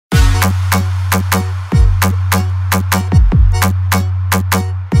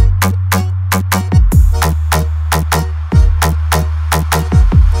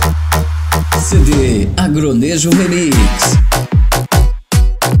Agronejo Remix.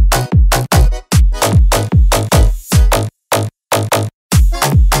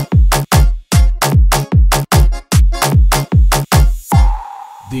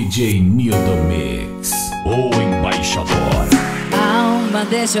 DJ Nildo Mix, o Embaixador. Alma,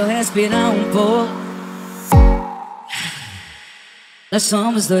 deixa eu respirar um pouco. Nós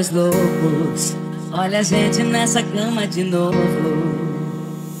somos dois loucos. Olha a gente nessa cama de novo.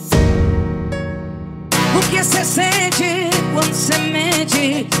 O que cê sente quando cê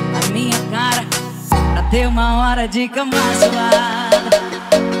mente na minha cara pra ter uma hora de cama suada?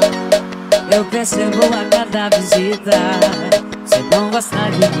 Eu percebo a cada visita. Cê não gosta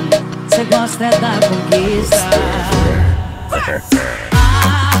de mim, cê gosta é da conquista.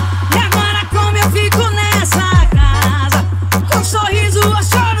 E agora como eu fico nessa casa, com um sorriso ou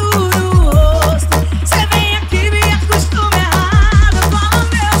choro no rosto? Cê vem aqui, me acostuma errado, fala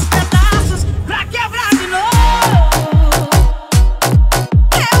meus pedaços pra quebrar de novo.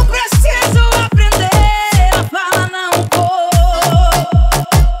 Eu preciso aprender a falar não vou.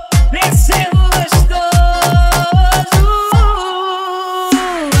 Preciso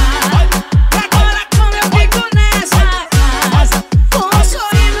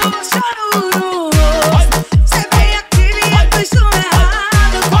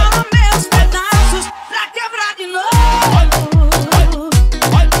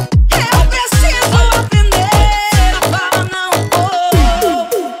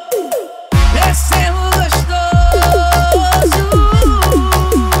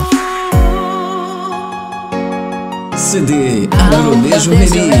CD Agronejo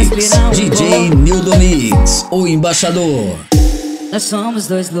Remix, DJ Nildo Mix, o Embaixador. Nós somos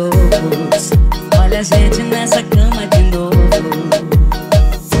dois loucos, olha a gente nessa cama de novo.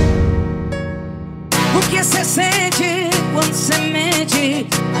 O que cê sente quando cê mente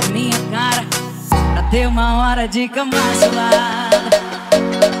na minha cara pra ter uma hora de cama suada?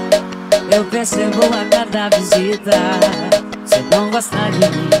 Eu percebo a cada visita. Cê não gosta de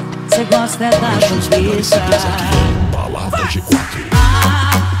mim, cê gosta é da conquista. Palavras de quatro.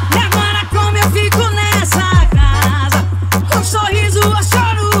 E agora como eu fico nessa casa, com um sorriso ou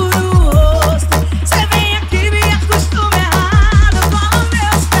choro no rosto? Cê vem aqui, me acostuma errado, fala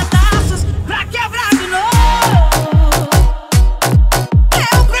meus pedaços pra quebrar de novo.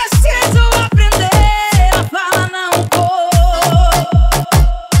 Eu preciso aprender a falar não vou.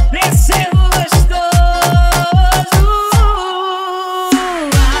 Preciso gostoso.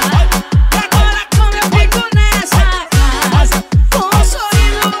 E agora como eu fico nessa casa, com um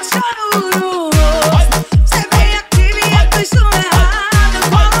sorriso ou choro no rosto? Cê vem aqui, me acostuma errado,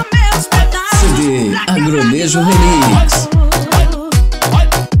 fala meus pedaços CD pra quebrar de Agronejo novo. Remix.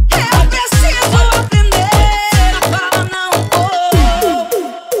 Eu preciso aprender a falar não vou.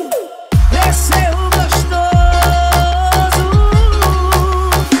 Preciso gostoso.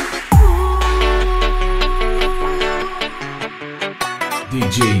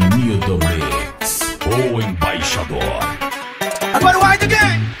 DJ Nildo Mix, o Embaixador. Agora o White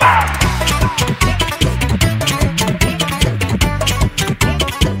Game!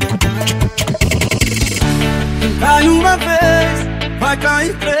 Cai uma vez, vai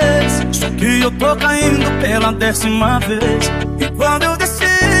cair três. Só que eu tô caindo pela 10ª vez. E quando eu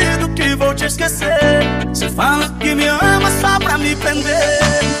decido que vou te esquecer, você fala que me ama só pra me prender.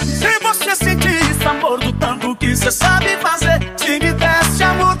 Se você sentir esse amor do tanto que você sabe fazer, se me desse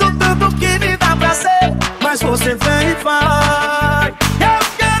amor do tanto que me dá prazer, mas você vem e vai, eu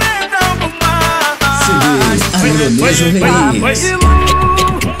querendo algo mais. CD Agronejo Remix.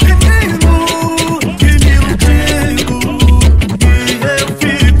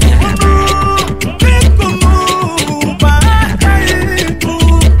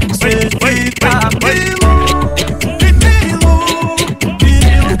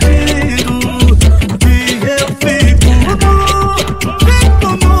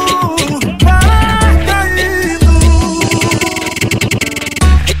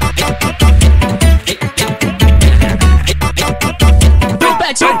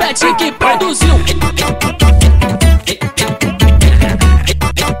 O Pet que produziu.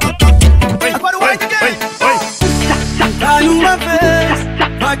 Agora o White Game! Cai uma vez,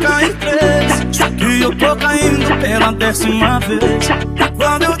 vai cair três. Só que eu tô caindo pela 10ª vez.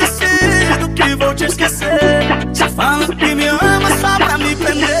 Quando eu decido que vou te esquecer, você fala que me ama só pra me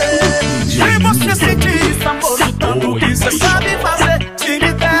prender. Se você sentir esse amor do tanto que você sabe fazer, se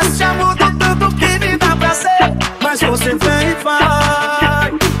me desse amor do tanto que me dá prazer, mas você vem e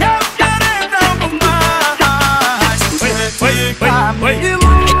vai, eu querendo algo mais. Fica me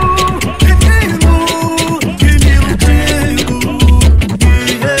iludindo, que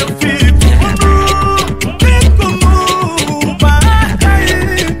eu fico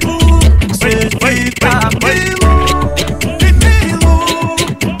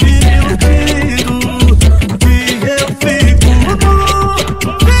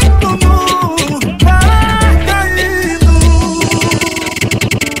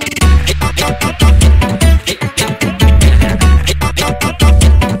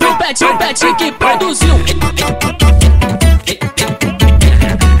Pet que produziu.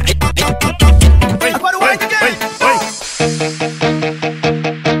 Agora o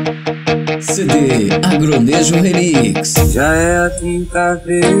CD Agronejo Remix. Já é a quinta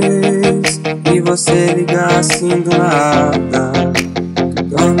vez que você liga assim do nada.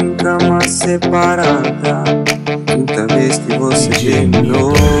 Dorme em cama separada. Quinta vez que você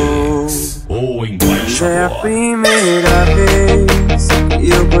terminou. O Já é a Embaixador. primeira vez que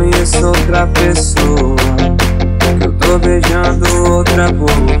eu conheço outra pessoa. Que eu tô beijando outra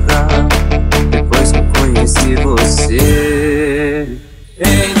boca depois que conheci você.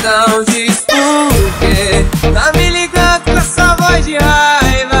 Então diz por quê tá me ligando com essa voz de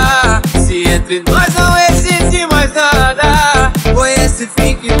raiva? Se entre nós não existe mais nada, foi esse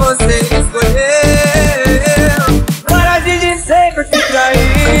fim que você escolheu. Para de dizer que eu te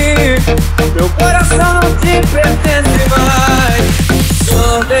traí, meu coração não te pertence mais.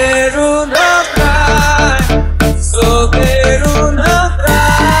 Solteiro não trai, solteiro não trai.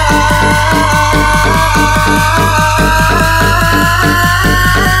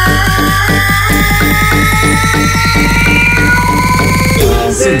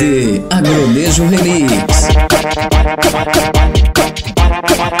 CD Agronejo Remix.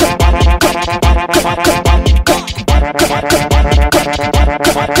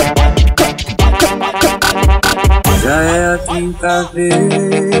 Já é a quinta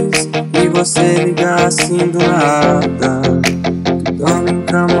vez que você liga assim do nada. Dorme em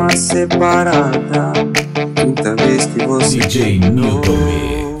cama separada. Quinta vez que você DJ Nildo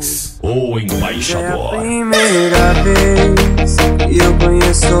terminou. Mix. O Já é a Embaixador. primeira vez que eu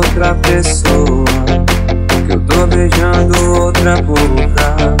conheço outra pessoa. Que eu tô beijando outra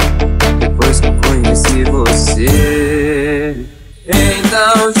boca depois que conheci você.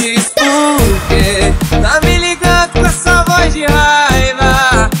 Então diz por quê tá me ligando com essa voz de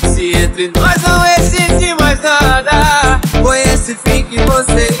raiva? Se entre nós não existe mais nada, foi esse fim que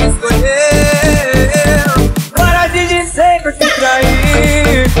você escolheu. Para de dizer que eu te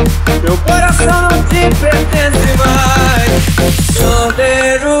traí, meu coração não te pertence mais.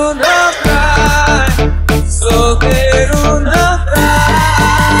 Solteiro não trai, solteiro não trai.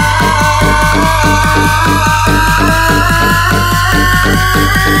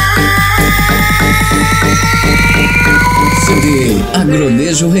 CD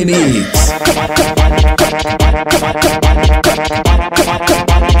Agronejo Remix.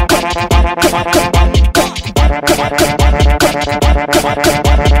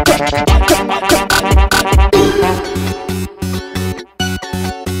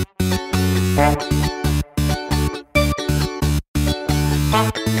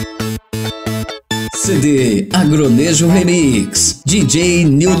 CD Agronejo Remix. DJ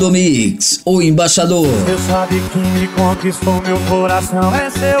Nildo Mix, o Embaixador. Você sabe que me conquistou, meu coração é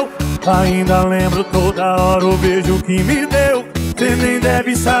seu. Ainda lembro toda hora o beijo que me deu. Você nem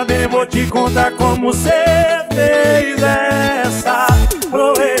deve saber, vou te contar como você fez essa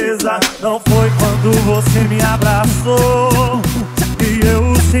proeza. Não foi quando você me abraçou e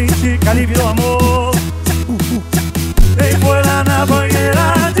eu senti que ali virou amor. Nem foi lá na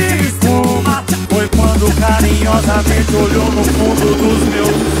banheira de espuma, foi quando carinhosamente olhou no fundo dos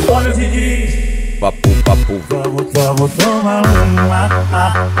meus olhos e disse: Papo, papo. Vamos tomar uma.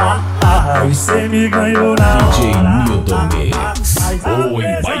 E cê me ganhou na DJ hora. Nildo Mix. O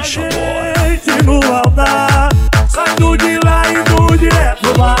Embaixador. Gente no altar, saindo de lá e indo direto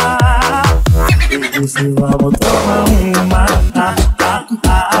pro bar. Eu disse: vamos tomar uma.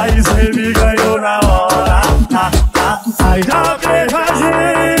 E cê me ganhou na hora. Aí já vejo a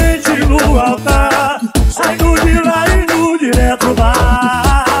gente no altar, saindo de lá e indo direto pro bar.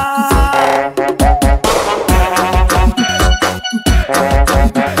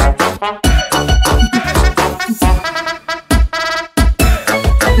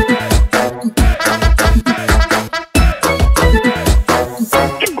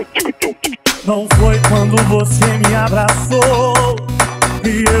 Não foi quando você me abraçou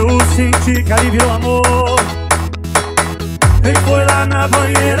e eu senti que ali virou amor. Nem foi lá na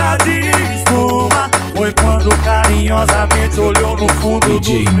banheira de espuma, foi quando carinhosamente olhou no fundo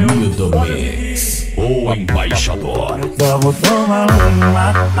DJ dos meus Nildo olhos. Mix. O Embaixador. Vamos tomar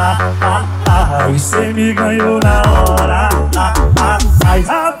uma. E cê me ganhou na hora. Aí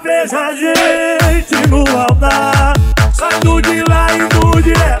já vejo a gente no altar, saindo de lá e indo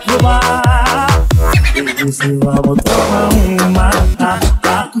direto pro bar. Eu disse: vamos tomar uma.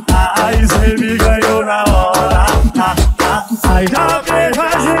 Aí cê me ganhou na hora. Aí já vejo a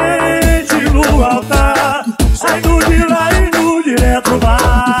gente no altar, saindo de lá e indo direto pro bar.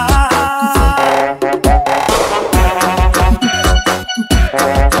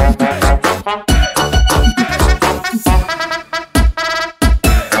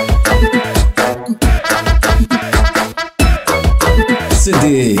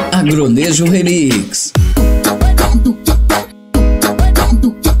 CD Agronejo Remix.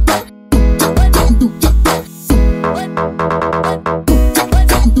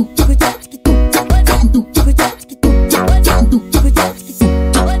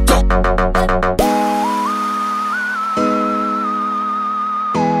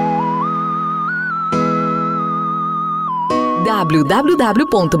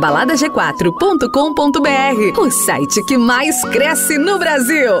 www.baladag4.com.br, o site que mais cresce no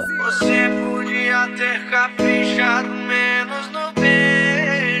Brasil. Você podia ter caprichado menos no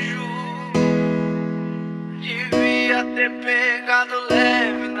beijo, devia ter pegado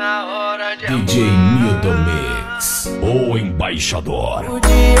leve na hora de DJ amar. Nildo Mix, o Embaixador.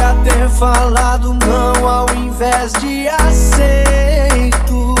 Podia ter falado não ao invés de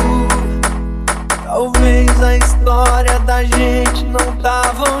aceito. Talvez a história da gente não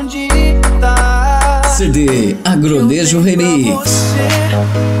tava onde tá. CD Agronejo Remix.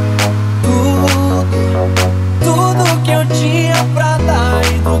 Tudo que eu tinha pra dar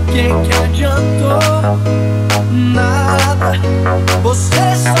e do que adiantou? Nada,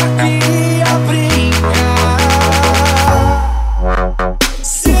 você só queria brincar.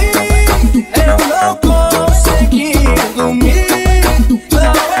 Sim, eu não consegui dormir.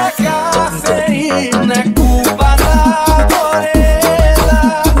 Não é cafeína, é culpa da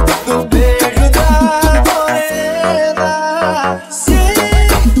morena, do beijo da morena. Sim,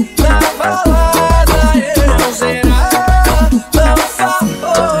 na balada eu zerar, não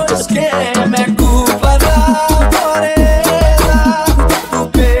falou esquema, é culpa da morena, do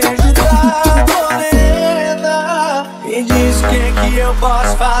beijo da morena. Me diz o que eu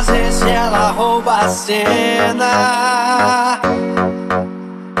posso fazer se ela rouba a cena.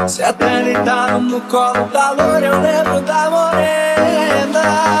 Se a tele tá no colo da loura, eu lembro da morena.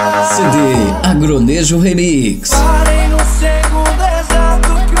 CD Agronejo Remix. Parei no segundo exato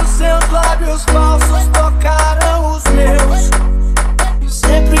que os seus lábios falsos tocaram os meus. E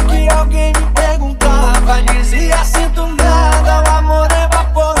sempre que alguém me perguntava, dizia sinto nada, o amor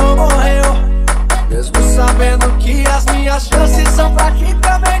evaporou, morreu. Mesmo sabendo que as minhas chances são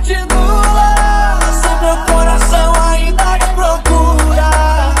praticamente nulas, se meu coração ainda te procura,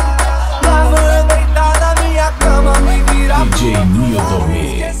 DJ Nildo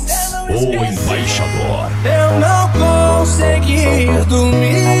Mix, o Embaixador. Eu não consegui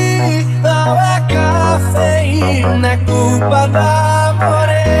dormir, não é cafeína, é culpa da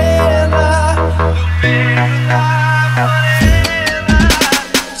morena, do beijo da morena.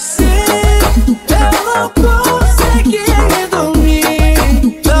 Sim, eu não consegui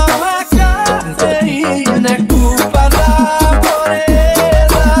dormir, não é cafeína, é culpa da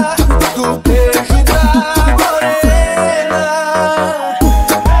morena, do beijo da morena.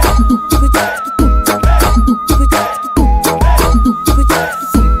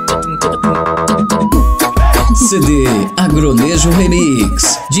 CD Agronejo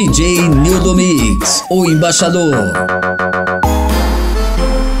Remix. DJ Nildo Mix, o Embaixador.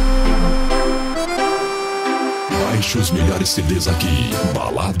 Baixe os melhores CDs aqui,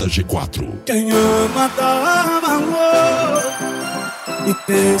 Balada G4. Quem ama dá valor e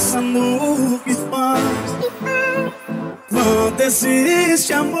pensa no que faz. Quando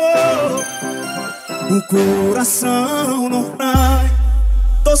existe amor, o coração não cai.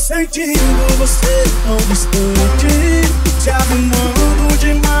 Tô sentindo você tão distante, te arrumando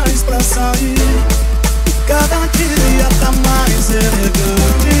demais pra sair. Cada dia tá mais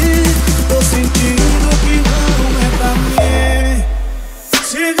elegante. Tô sentindo que não é pra mim.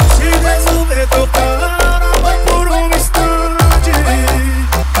 Se resolver tocar, vai por um instante.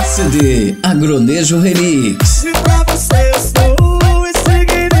 CD Agronejo Remix. Se pra você eu sou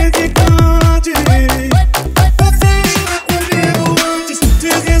insignificante, comigo antes de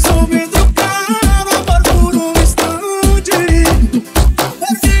resolver trocar, amor por um instante.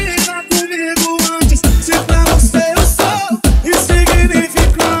 Termina comigo antes, se pra você eu sou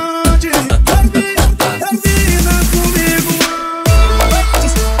insignificante. Termina comigo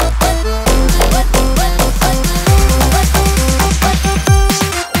antes.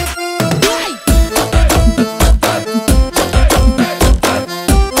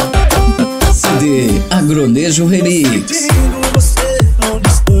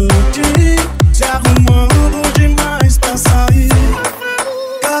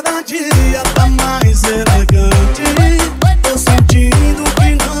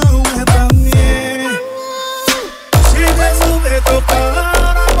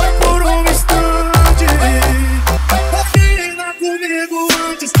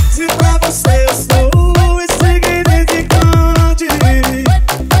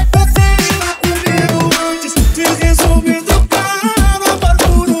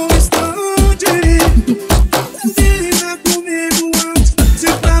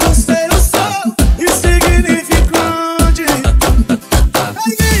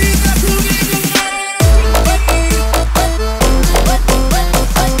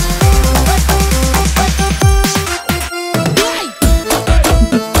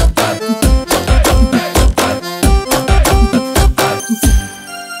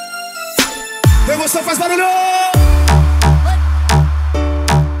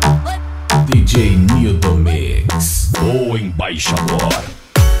 Embaixador.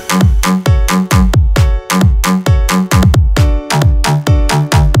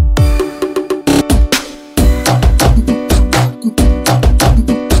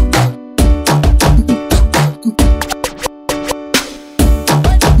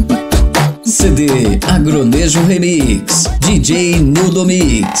 CD Agronejo Remix, DJ Nildo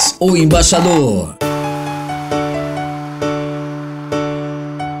Mix, o Embaixador.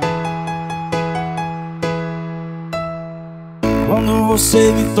 Quando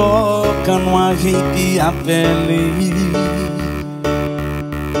você me toca, não arrepia a pele.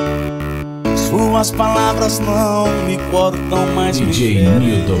 Suas palavras não me cortam, mas DJ me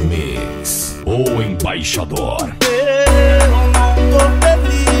Nildo Mix, o Embaixador. Eu não tô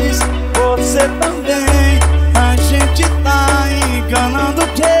feliz, você também. A gente tá enganando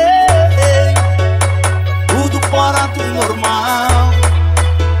quem? Tudo fora do normal.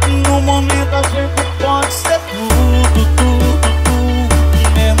 No momento a gente pode ser tudo,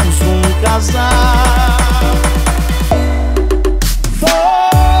 menos um casal. Tô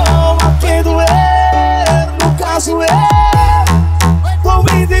a quem doer, no caso eu tô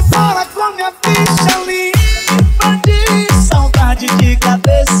indo embora com minha ficha limpa de saudade de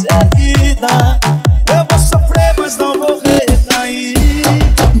cabeça erguida. Eu vou sofrer, mas não vou recair.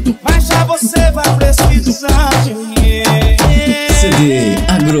 Mas já você vai precisar de mim. CD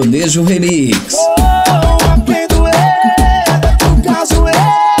Agronejo Remix. A quem doer, no caso eu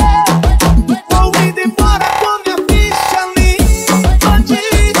tô indo embora com minha ficha limpa de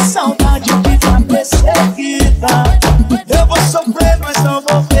saudade de cabeça erguida. Eu vou sofrer, mas não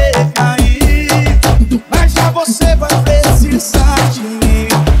vou recair. Mas já você vai precisar de mim,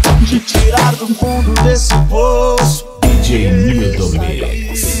 te tirar do fundo desse poço. DJ Nildo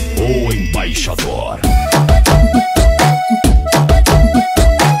Mix, o Embaixador.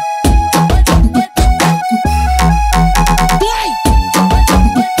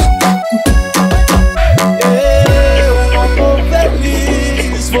 Eu não tô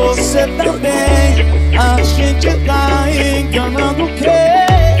feliz, você também. A gente tá enganando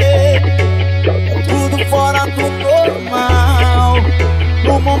quem? Tudo fora do normal.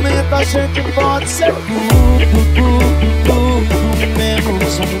 No momento a gente pode ser tudo,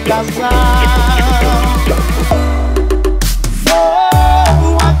 menos um casal.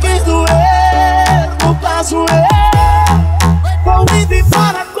 A quem doer, no caso eu vou indo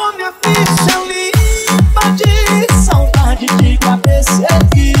embora com minha ficha limpa de saudade de cabeça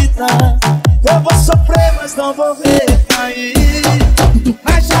erguida. Eu vou sofrer, mas não vou recair.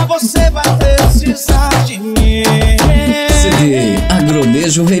 Mas já você vai precisar de mim. CD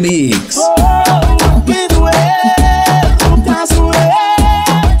Agronejo Remix. Quem doer, no caso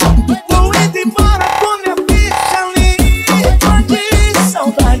eu tô indo embora com minha ficha limpa de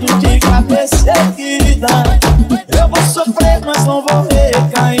saudade de cabeça erguida. Eu vou sofrer, mas não vou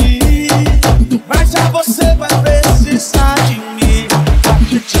recair. Mas já você vai precisar de mim, pra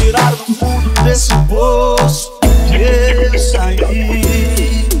te tirar do fundo desse poço que eu saí.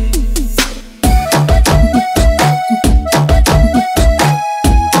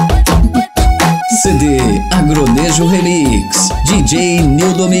 CD Agronejo Remix, DJ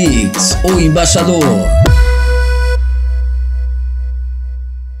Nildo Mix, o Embaixador.